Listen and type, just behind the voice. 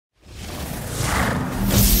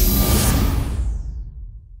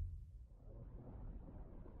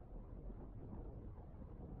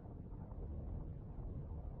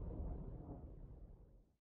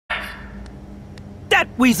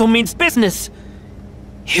weasel means business.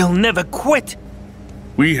 He'll never quit.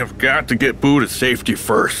 We have got to get Boo to safety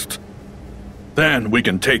first. Then we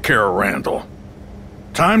can take care of Randall.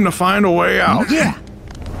 Time to find a way out. Yeah.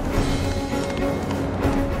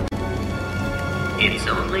 It's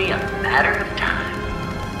only a matter of time.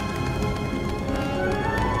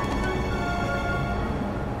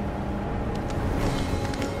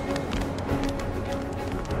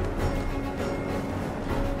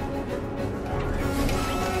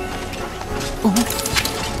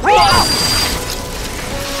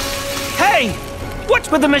 Hey!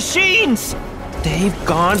 What's with the machines? They've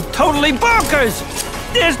gone totally bonkers!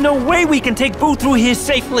 There's no way we can take Boo through here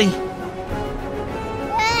safely.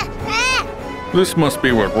 This must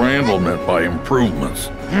be what Randall meant by improvements.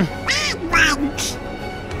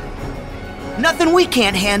 Nothing we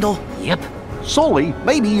can't handle. Yep. Sulley,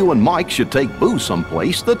 maybe you and Mike should take Boo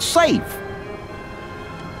someplace that's safe.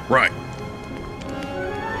 Right.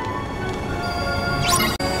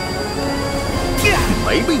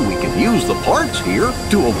 Maybe we can use the parts here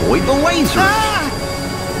to avoid the lasers.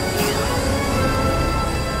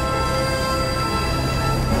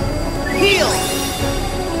 Heal!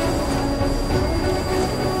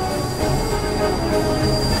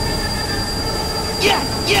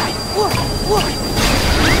 Yeah! Whoa!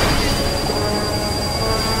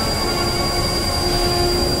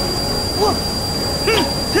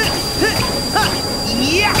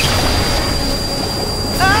 Yeah!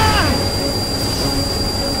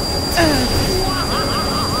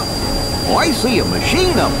 Oh, I see a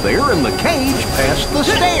machine up there in the cage past the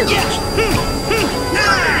stairs.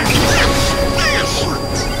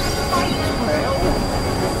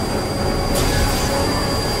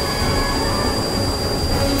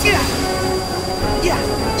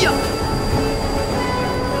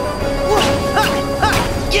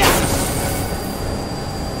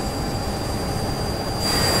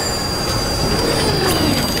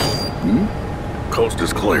 Coast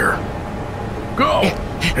is clear. Go!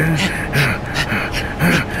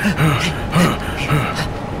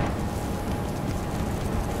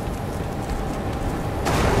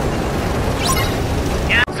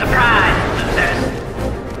 Surprise,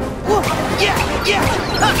 losers.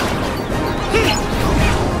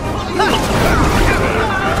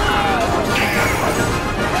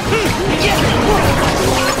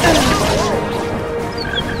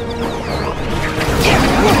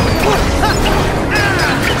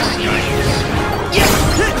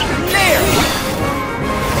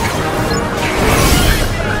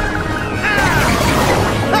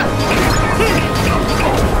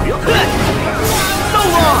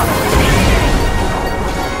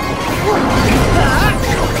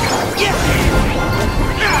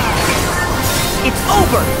 It's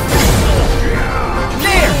over!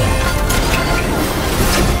 There!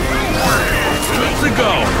 Let's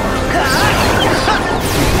go!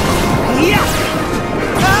 Yeah!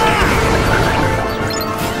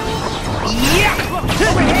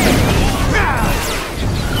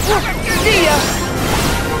 See ya!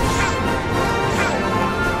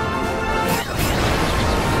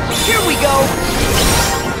 Here we go!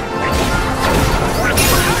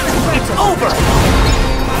 It's over!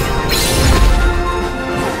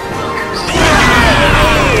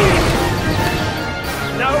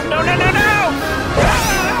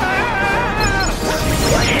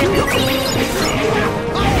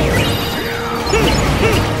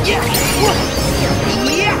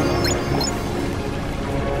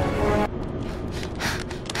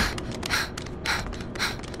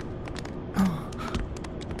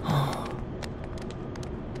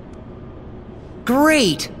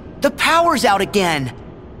 Great! The power's out again!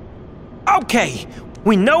 Okay,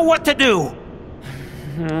 we know what to do.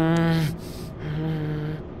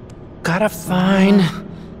 Gotta find...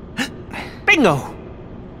 Bingo!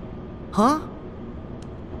 Huh?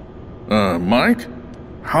 Mike?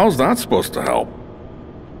 How's that supposed to help?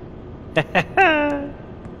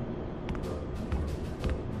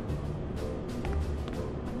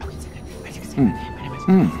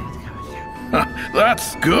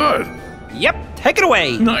 That's good! Yep, take it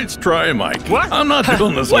away. Nice try, Mike. What? I'm not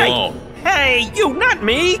doing this Wait. alone. Hey, you, not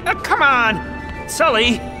me! Come on!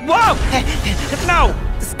 Sully! Whoa! No!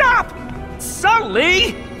 Stop!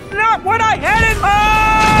 Sully! Not what I had in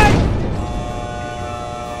mind!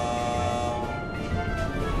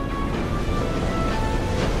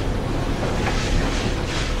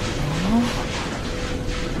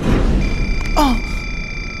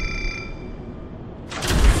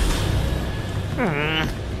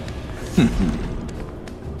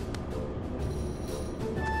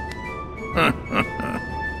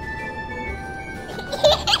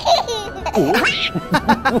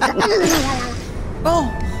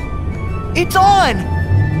 Oh, it's on!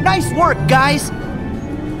 Nice work, guys!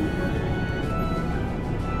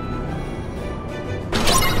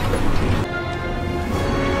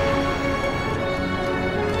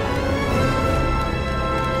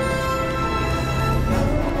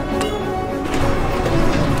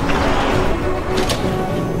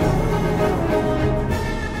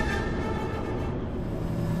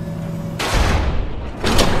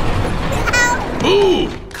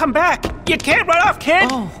 Come back! You can't run off, kid!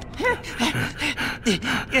 Oh.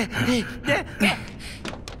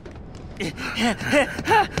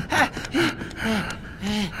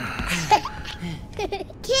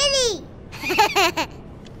 Kitty!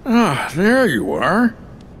 Ah, there you are.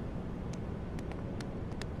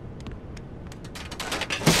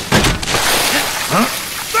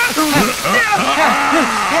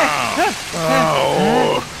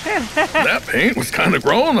 Oh, that paint was kind of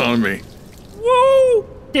growing on me. Woo!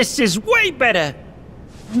 This is way better!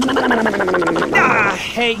 Ah,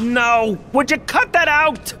 hey, no! Would you cut that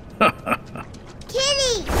out?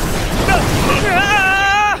 Kitty!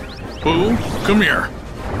 Ah! Boo, come here.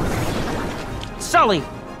 Sully,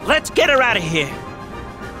 let's get her out of here.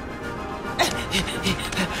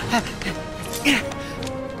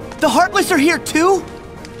 The Heartless are here too?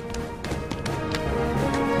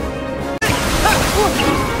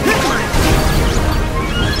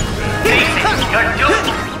 You're doomed!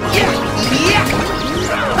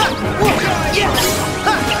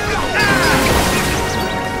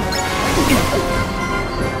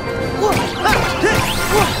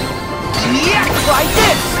 Try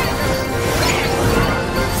this!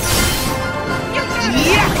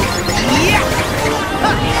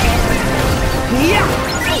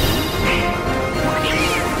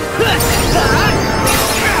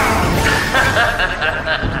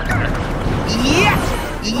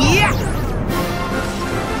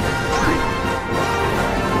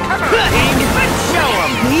 Come on, King, let's show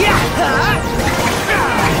 'em!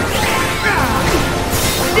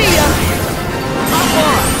 See ya! Hop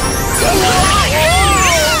on!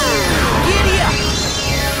 Giddy up!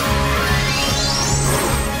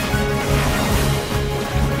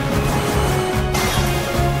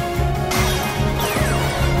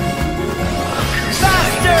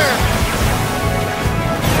 Faster!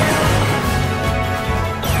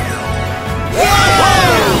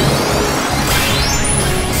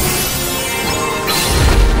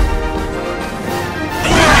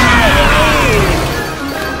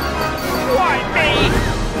 Why me?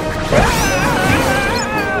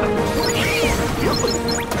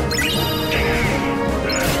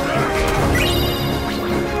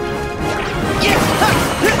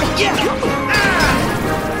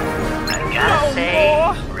 I gotta say,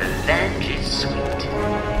 revenge is sweet.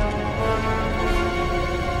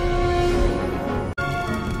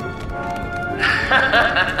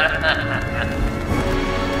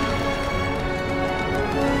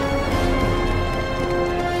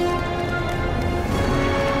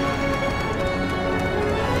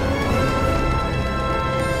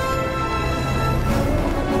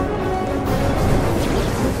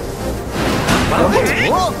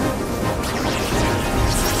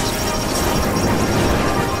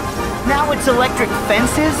 Now it's electric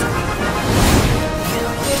fences?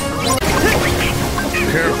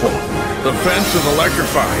 Careful. The fence is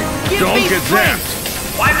electrified. Give Don't me get strength.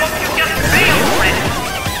 zapped. Why won't you just fail already?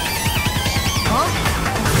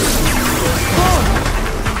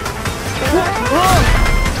 Huh?